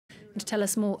To tell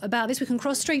us more about this, we can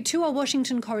cross straight to our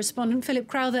Washington correspondent, Philip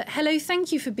Crowther. Hello,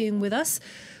 thank you for being with us.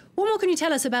 What more can you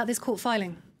tell us about this court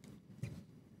filing?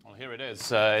 Here it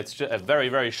is. It's a very,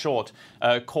 very short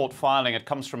court filing. It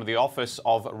comes from the office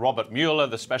of Robert Mueller,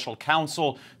 the special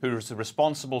counsel who is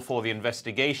responsible for the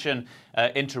investigation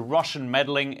into Russian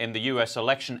meddling in the U.S.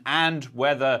 election and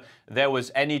whether there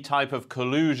was any type of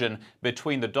collusion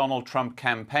between the Donald Trump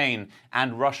campaign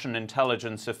and Russian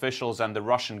intelligence officials and the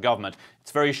Russian government.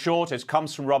 It's very short. It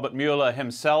comes from Robert Mueller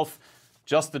himself.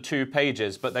 Just the 2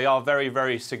 pages, but they are very,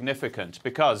 very significant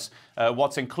because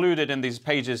what's included in these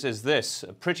pages is this: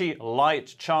 pretty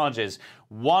light charges,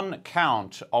 1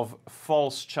 count of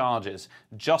false charges,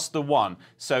 just the one.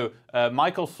 So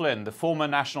Michael Flynn, the former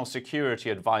national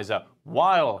security advisor,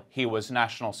 while he was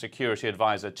national security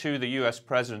advisor to the U.S.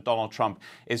 President Donald Trump,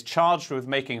 is charged with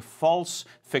making false,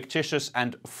 fictitious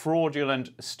and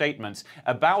fraudulent statements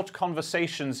about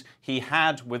conversations he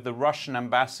had with the Russian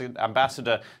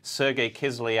ambassador Sergei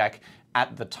Kislyak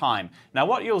at the time. Now,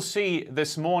 what you'll see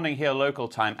this morning here local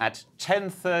time at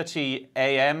 10:30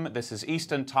 a.m., this is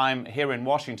Eastern time here in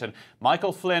Washington,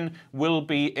 Michael Flynn will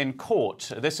be in court.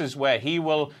 This is where he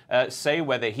will say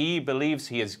whether he believes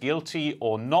he is guilty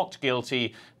or not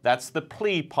guilty. That's the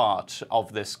plea part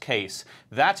of this case.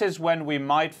 That is when we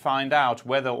might find out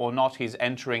whether or not he's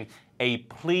entering a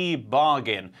plea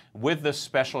bargain with the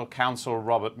special counsel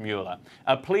Robert Mueller.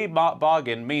 A plea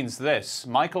bargain means this: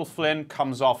 Michael Flynn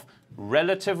comes off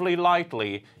relatively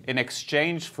lightly in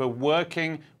exchange for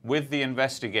working with the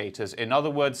investigators. In other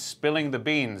words, spilling the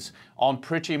beans on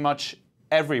pretty much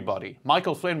everybody.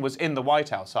 Michael Flynn was in the White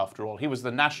House, after all. He was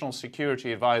the national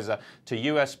security advisor to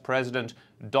U.S. President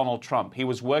Donald Trump. He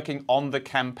was working on the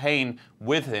campaign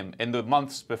with him in the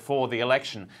months before the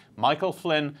election. Michael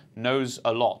Flynn knows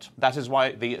a lot. That is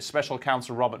why the special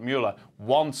counsel Robert Mueller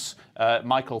wants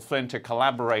Michael Flynn to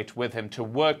collaborate with him, to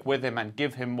work with him and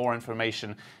give him more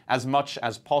information as much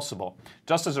as possible.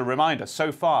 Just as a reminder,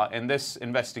 so far in this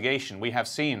investigation, we have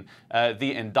seen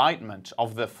the indictment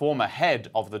of the former head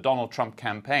of the Donald Trump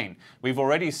campaign. We've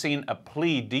already seen a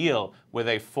plea deal with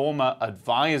a former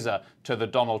advisor to the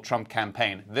Donald Trump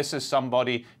campaign. This is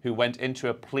somebody who went into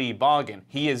a plea bargain.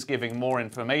 He is giving more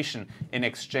information in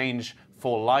exchange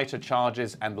for lighter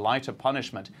charges and lighter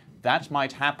punishment. That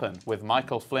might happen with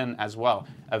Michael Flynn as well.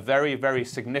 A very, very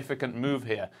significant move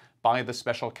here by the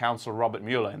special counsel Robert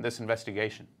Mueller in this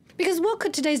investigation. Because what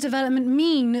could today's development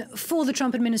mean for the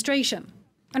Trump administration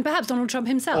and perhaps Donald Trump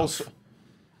himself?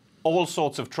 All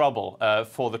sorts of trouble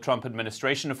for the Trump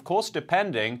administration, of course,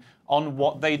 depending on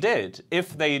what they did.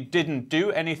 If they didn't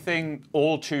do anything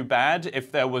all too bad,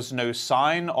 if there was no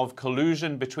sign of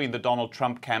collusion between the Donald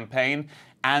Trump campaign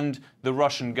and the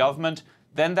Russian government,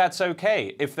 then that's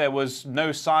okay. If there was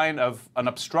no sign of an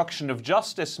obstruction of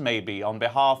justice, maybe, on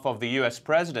behalf of the U.S.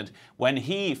 president, when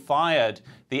he fired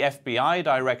the FBI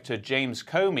director, James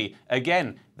Comey,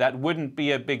 again, that wouldn't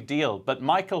be a big deal. But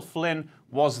Michael Flynn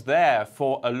was there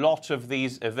for a lot of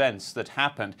these events that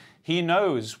happened. He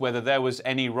knows whether there was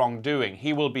any wrongdoing.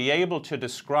 He will be able to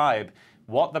describe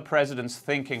what the president's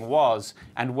thinking was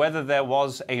and whether there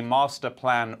was a master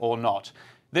plan or not.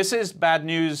 This is bad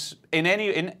news in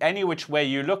any which way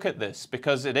you look at this,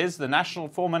 because it is the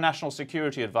former national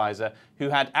security advisor who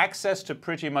had access to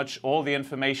pretty much all the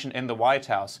information in the White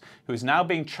House, who is now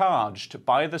being charged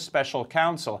by the special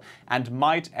counsel and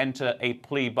might enter a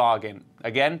plea bargain.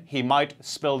 Again, he might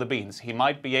spill the beans. He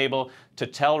might be able to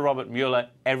tell Robert Mueller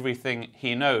everything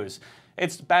he knows.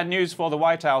 It's bad news for the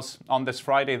White House on this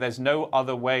Friday. There's no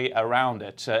other way around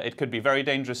it. It could be very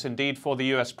dangerous indeed for the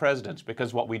U.S. president,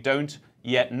 because what we don't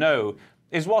yet know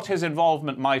is what his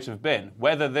involvement might have been,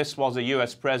 whether this was a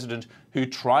U.S. president who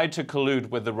tried to collude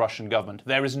with the Russian government.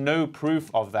 There is no proof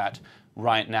of that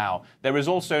right now. There is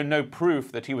also no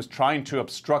proof that he was trying to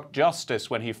obstruct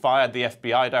justice when he fired the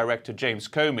FBI director James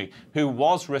Comey, who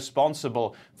was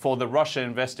responsible for the Russia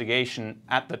investigation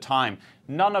at the time.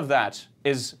 None of that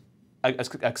is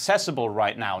accessible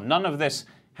right now. None of this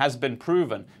has been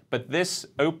proven, but this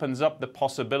opens up the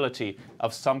possibility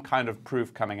of some kind of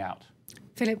proof coming out.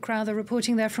 Philip Crowther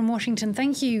reporting there from Washington.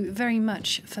 Thank you very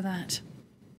much for that.